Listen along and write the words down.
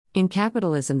In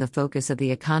capitalism, the focus of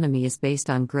the economy is based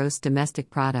on gross domestic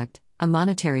product, a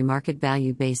monetary market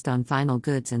value based on final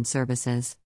goods and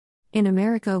services. In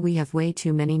America, we have way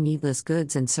too many needless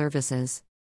goods and services.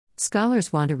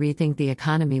 Scholars want to rethink the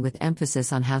economy with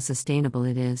emphasis on how sustainable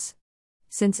it is.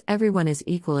 Since everyone is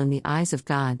equal in the eyes of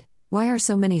God, why are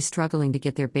so many struggling to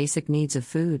get their basic needs of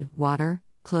food, water,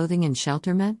 clothing, and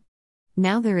shelter met?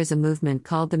 Now there is a movement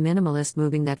called the minimalist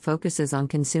movement that focuses on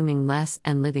consuming less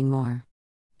and living more.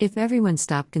 If everyone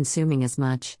stopped consuming as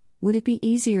much, would it be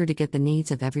easier to get the needs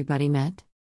of everybody met?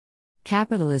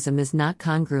 Capitalism is not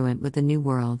congruent with the New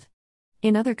World.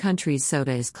 In other countries,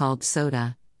 soda is called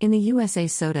soda. In the USA,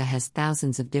 soda has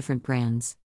thousands of different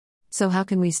brands. So how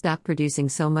can we stop producing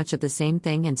so much of the same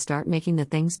thing and start making the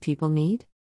things people need?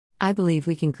 I believe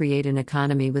we can create an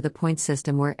economy with a point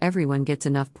system where everyone gets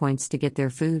enough points to get their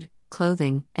food,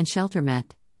 clothing, and shelter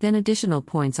met, then additional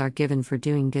points are given for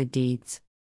doing good deeds.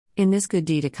 In this good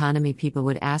deed economy, people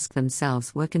would ask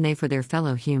themselves, what can they for their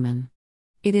fellow human?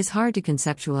 It is hard to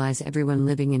conceptualize everyone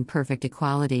living in perfect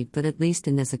equality, but at least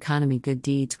in this economy, good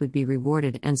deeds would be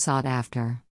rewarded and sought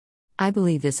after. I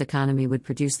believe this economy would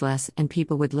produce less and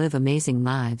people would live amazing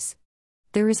lives.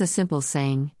 There is a simple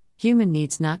saying, human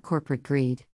needs, not corporate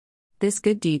greed. This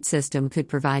good deed system could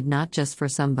provide not just for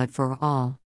some but for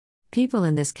all. People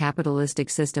in this capitalistic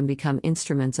system become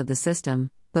instruments of the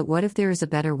system, but what if there is a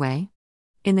better way?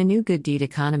 In the new good deed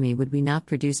economy, would we not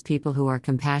produce people who are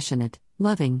compassionate,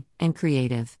 loving, and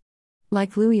creative?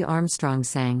 Like Louis Armstrong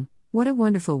sang, what a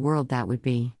wonderful world that would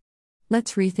be.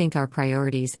 Let's rethink our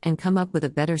priorities and come up with a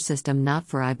better system, not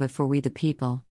for I but for we the people.